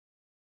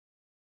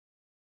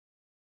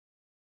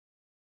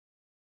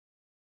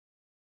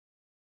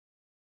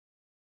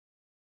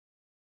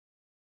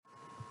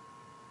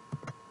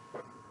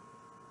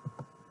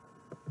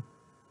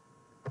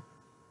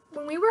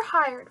When we were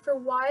hired for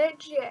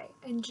YA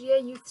and GA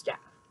youth staff,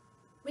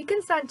 we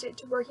consented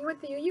to working with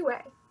the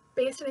UUA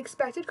based on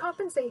expected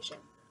compensation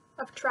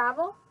of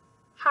travel,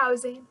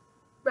 housing,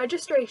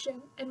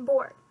 registration, and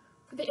board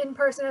for the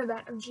in-person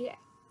event of GA.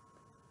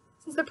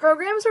 Since the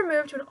programs were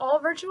moved to an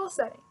all-virtual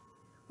setting,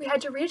 we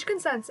had to reach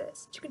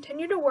consensus to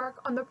continue to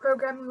work on the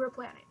program we were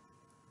planning.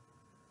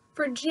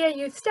 For GA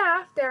youth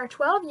staff, there are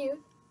 12 youth,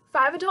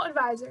 5 adult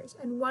advisors,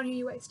 and 1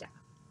 UUA staff.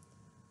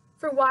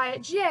 For Y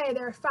at GA,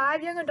 there are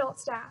 5 young adult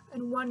staff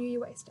and 1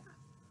 UUA staff.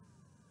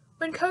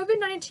 When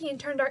COVID-19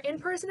 turned our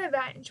in-person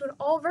event into an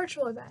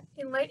all-virtual event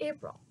in late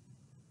April,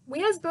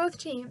 we as both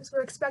teams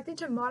were expected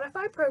to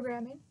modify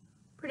programming,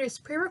 produce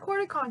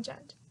pre-recorded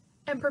content,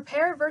 and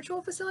prepare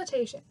virtual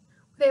facilitation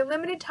with a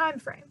limited time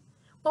frame,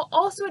 while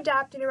also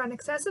adapting around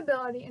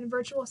accessibility in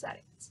virtual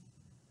settings.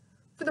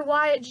 For the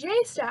Y at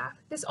GA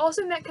staff, this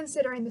also meant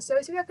considering the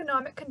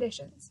socioeconomic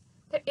conditions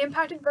that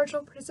impacted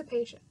virtual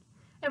participation,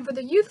 and for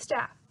the youth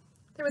staff,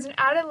 there was an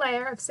added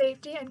layer of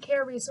safety and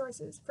care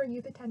resources for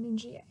youth attending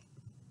GA.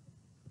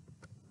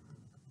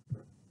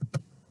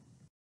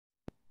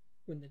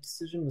 When the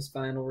decision was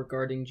final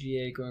regarding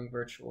GA going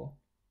virtual,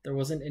 there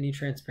wasn't any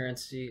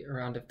transparency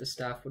around if the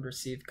staff would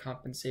receive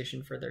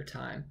compensation for their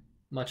time,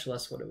 much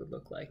less what it would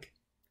look like.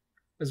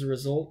 As a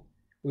result,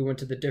 we went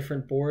to the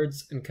different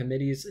boards and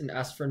committees and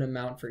asked for an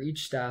amount for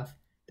each staff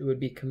that would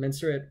be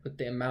commensurate with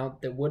the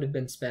amount that would have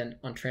been spent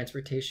on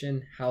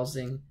transportation,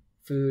 housing,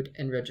 food,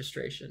 and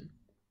registration.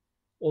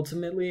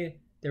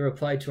 Ultimately, they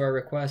replied to our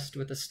request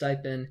with a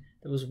stipend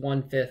that was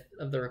 1/5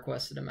 of the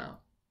requested amount.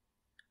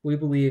 We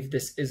believe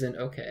this isn't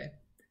okay.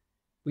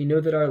 We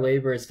know that our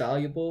labor is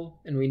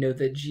valuable, and we know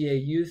that GA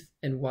Youth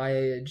and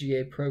YA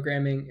GA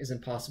programming is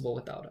impossible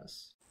without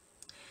us.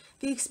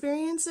 The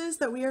experiences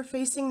that we are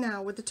facing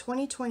now with the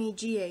 2020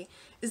 GA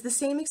is the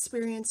same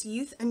experience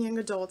youth and young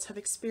adults have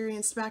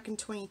experienced back in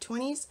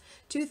 2020s,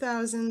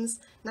 2000s,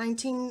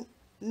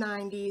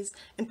 1990s,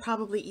 and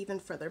probably even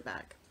further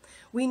back.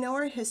 We know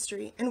our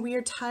history, and we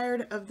are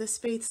tired of this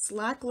faith's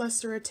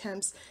lackluster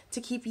attempts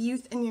to keep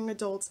youth and young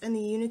adults in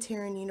the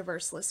Unitarian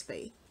Universalist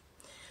faith.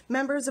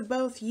 Members of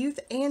both youth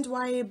and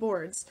YA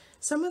boards,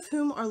 some of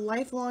whom are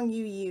lifelong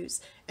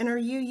UUs, and are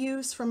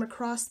UUs from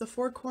across the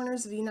four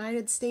corners of the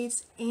United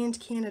States and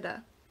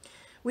Canada.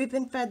 We've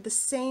been fed the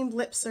same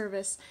lip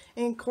service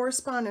and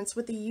correspondence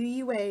with the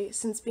UUA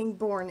since being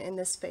born in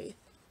this faith.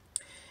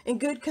 In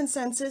good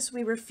consensus,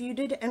 we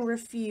refuted and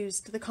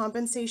refused the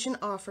compensation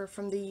offer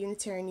from the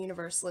Unitarian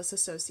Universalist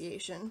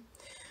Association.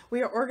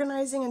 We are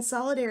organizing in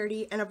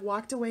solidarity and have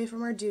walked away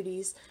from our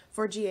duties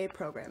for GA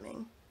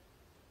programming.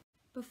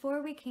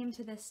 Before we came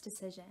to this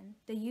decision,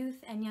 the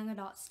youth and young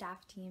adult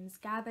staff teams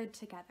gathered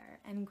together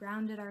and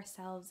grounded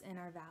ourselves in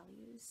our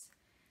values.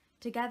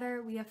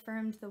 Together, we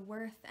affirmed the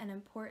worth and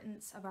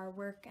importance of our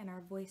work and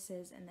our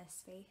voices in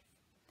this faith.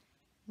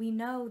 We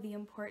know the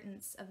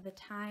importance of the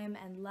time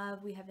and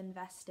love we have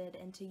invested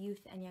into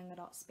youth and young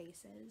adult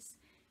spaces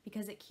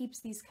because it keeps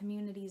these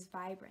communities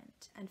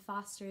vibrant and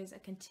fosters a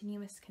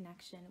continuous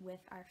connection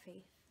with our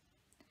faith.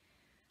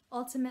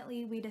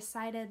 Ultimately, we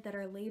decided that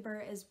our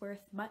labor is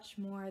worth much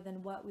more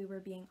than what we were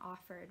being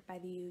offered by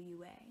the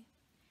UUA.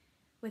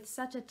 With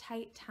such a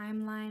tight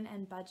timeline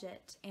and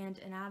budget and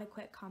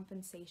inadequate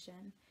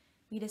compensation,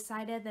 we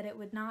decided that it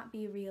would not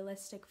be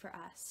realistic for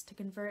us to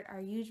convert our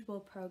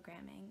usual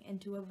programming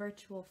into a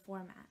virtual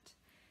format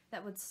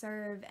that would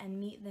serve and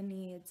meet the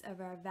needs of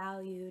our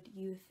valued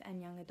youth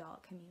and young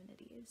adult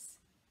communities.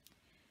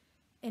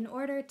 In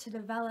order to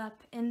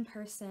develop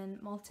in-person,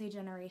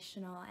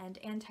 multi-generational, and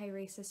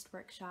anti-racist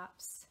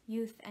workshops,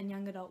 youth and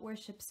young adult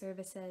worship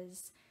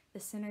services, the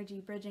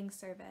Synergy Bridging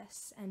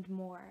Service, and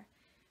more,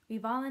 we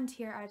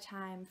volunteer our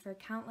time for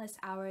countless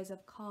hours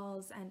of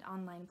calls and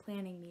online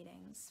planning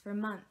meetings for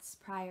months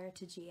prior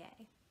to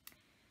GA.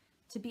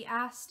 To be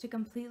asked to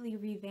completely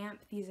revamp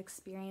these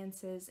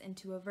experiences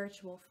into a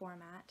virtual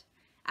format,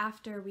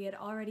 after we had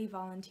already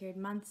volunteered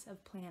months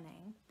of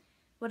planning,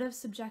 would have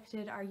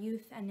subjected our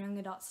youth and young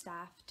adult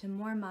staff to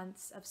more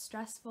months of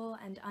stressful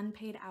and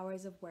unpaid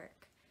hours of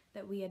work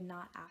that we had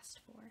not asked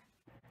for.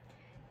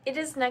 It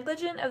is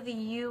negligent of the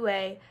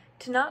UUA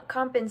to not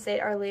compensate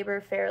our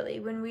labor fairly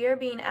when we are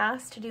being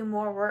asked to do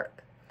more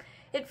work.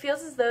 It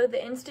feels as though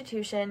the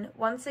institution,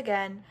 once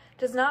again,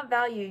 does not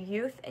value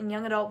youth and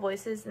young adult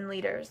voices and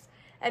leaders,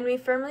 and we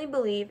firmly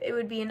believe it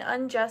would be an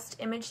unjust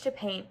image to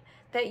paint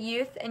that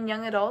youth and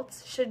young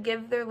adults should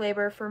give their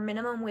labor for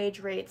minimum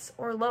wage rates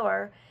or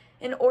lower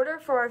in order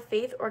for our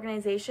faith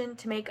organization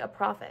to make a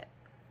profit.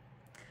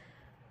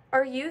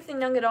 Our youth and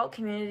young adult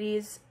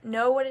communities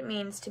know what it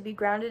means to be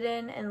grounded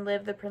in and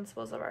live the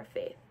principles of our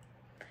faith.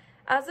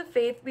 As a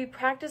faith, we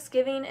practice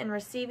giving and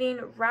receiving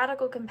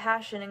radical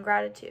compassion and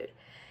gratitude,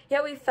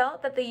 yet we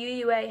felt that the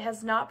UUA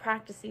has not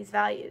practiced these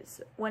values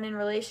when in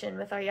relation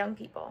with our young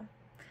people.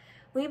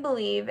 We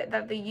believe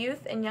that the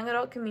youth and young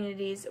adult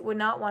communities would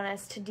not want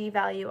us to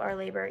devalue our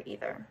labor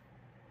either.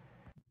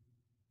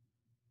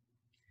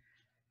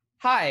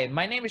 Hi,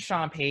 my name is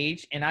Sean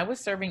Page, and I was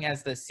serving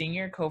as the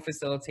senior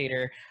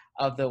co-facilitator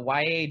of the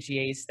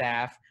YAGA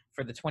staff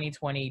for the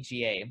 2020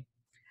 GA.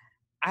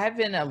 I have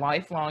been a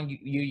lifelong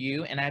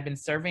UU, and I've been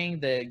serving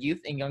the youth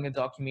and young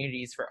adult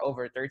communities for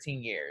over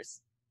 13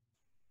 years.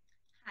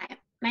 Hi,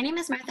 my name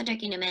is Martha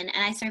Durkee-Newman,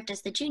 and I served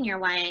as the Junior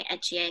YA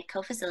at GA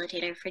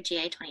co-facilitator for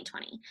GA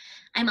 2020.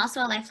 I'm also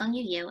a lifelong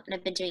UU, and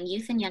have been doing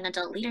youth and young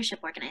adult leadership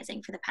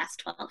organizing for the past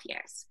 12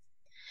 years.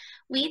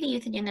 We, the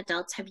youth and young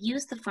adults, have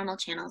used the formal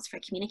channels for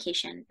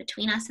communication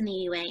between us and the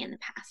UA in the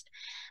past,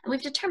 and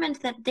we've determined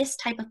that this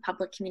type of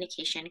public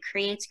communication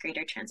creates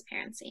greater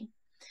transparency.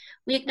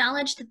 We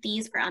acknowledge that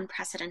these are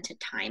unprecedented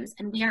times,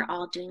 and we are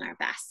all doing our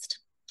best.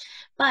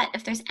 But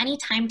if there's any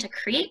time to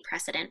create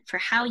precedent for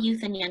how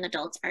youth and young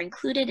adults are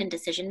included in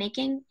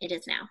decision-making, it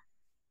is now.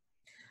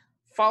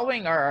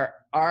 Following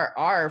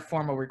our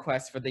formal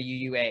request for the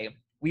UUA,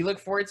 we look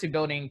forward to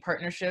building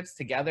partnerships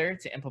together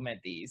to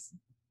implement these.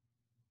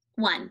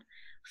 1.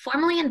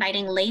 Formally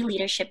inviting lay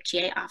leadership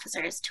GA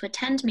officers to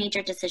attend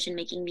major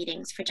decision-making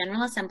meetings for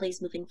General Assemblies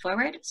moving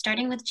forward,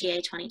 starting with GA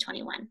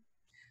 2021.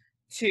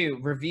 2,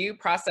 review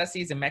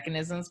processes and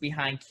mechanisms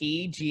behind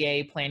key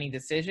GA planning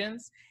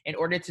decisions in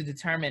order to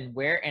determine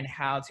where and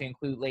how to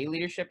include lay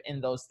leadership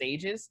in those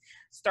stages,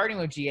 starting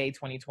with GA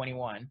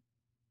 2021.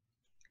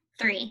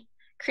 3,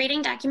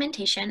 creating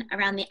documentation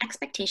around the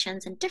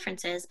expectations and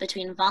differences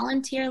between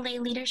volunteer lay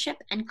leadership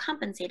and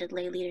compensated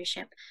lay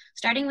leadership,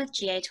 starting with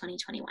GA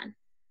 2021.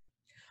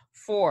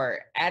 4,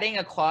 adding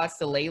a clause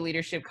to lay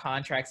leadership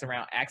contracts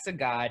around acts of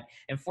God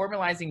and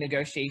formalizing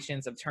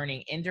negotiations of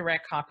turning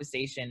indirect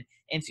compensation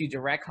into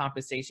direct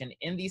compensation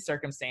in these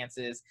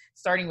circumstances,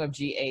 starting with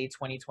GA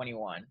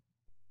 2021.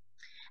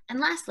 And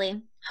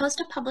lastly, host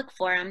a public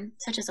forum,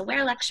 such as a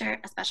WARE lecture,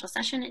 a special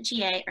session at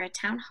GA, or a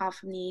town hall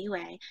from the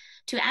UA,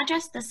 to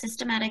address the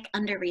systematic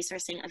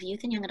under-resourcing of youth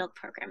and young adult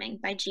programming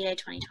by GA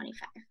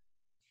 2025.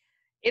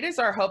 It is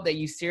our hope that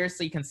you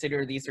seriously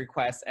consider these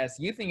requests, as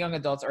youth and young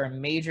adults are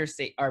major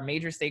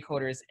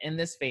stakeholders in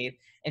this faith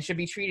and should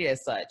be treated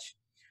as such.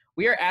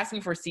 We are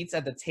asking for seats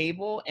at the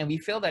table, and we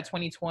feel that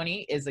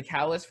 2020 is the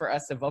catalyst for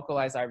us to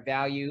vocalize our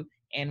value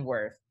and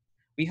worth.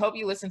 We hope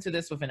you listen to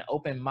this with an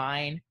open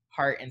mind,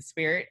 heart, and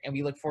spirit, and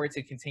we look forward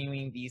to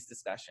continuing these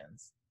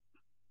discussions.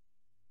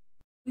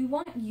 We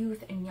want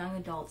youth and young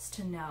adults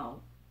to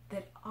know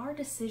that our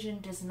decision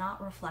does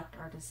not reflect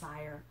our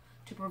desire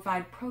to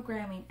provide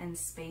programming and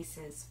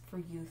spaces for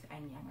youth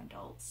and young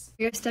adults.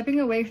 We are stepping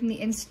away from the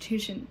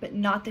institution, but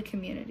not the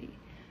community.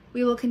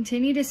 We will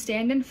continue to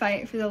stand and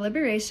fight for the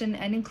liberation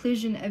and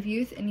inclusion of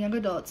youth and young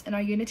adults in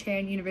our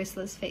Unitarian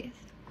Universalist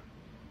faith.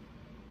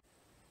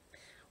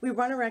 We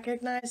want to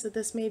recognize that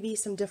this may be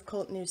some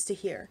difficult news to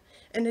hear,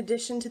 in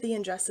addition to the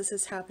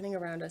injustices happening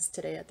around us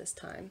today at this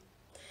time.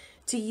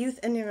 To youth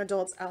and young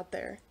adults out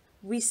there,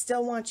 we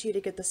still want you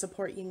to get the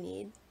support you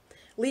need.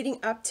 Leading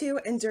up to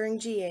and during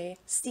GA,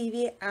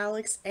 Stevie,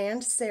 Alex,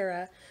 and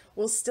Sarah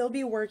will still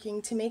be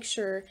working to make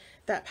sure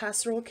that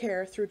pastoral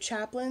care through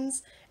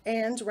chaplains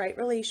and right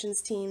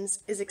relations teams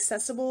is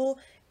accessible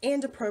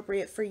and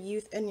appropriate for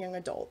youth and young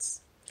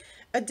adults.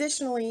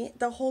 Additionally,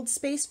 they'll hold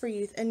space for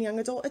youth and young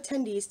adult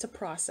attendees to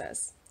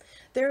process.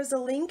 There is a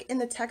link in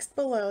the text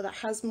below that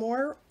has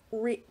more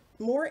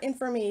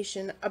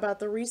information about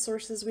the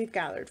resources we've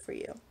gathered for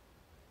you.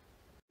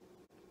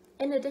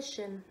 In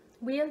addition,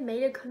 we have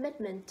made a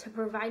commitment to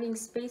providing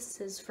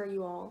spaces for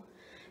you all,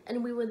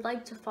 and we would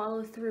like to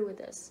follow through with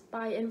this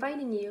by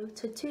inviting you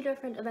to 2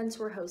 different events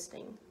we're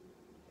hosting.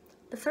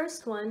 The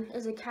first one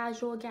is a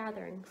casual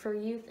gathering for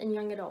youth and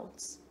young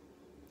adults.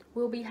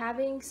 We'll be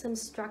having some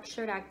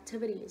structured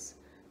activities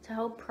to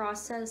help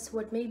process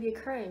what may be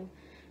occurring,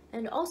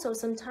 and also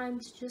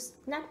sometimes just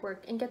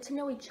network and get to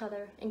know each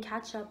other and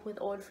catch up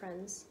with old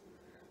friends,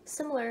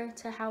 similar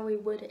to how we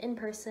would in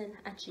person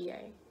at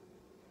GA.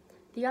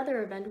 The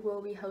other event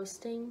we'll be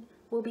hosting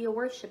will be a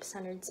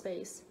worship-centered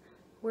space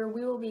where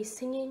we will be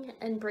singing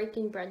and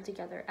breaking bread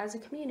together as a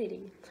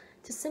community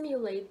to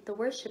simulate the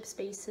worship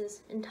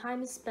spaces and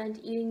time spent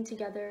eating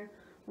together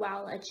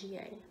while at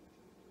GA.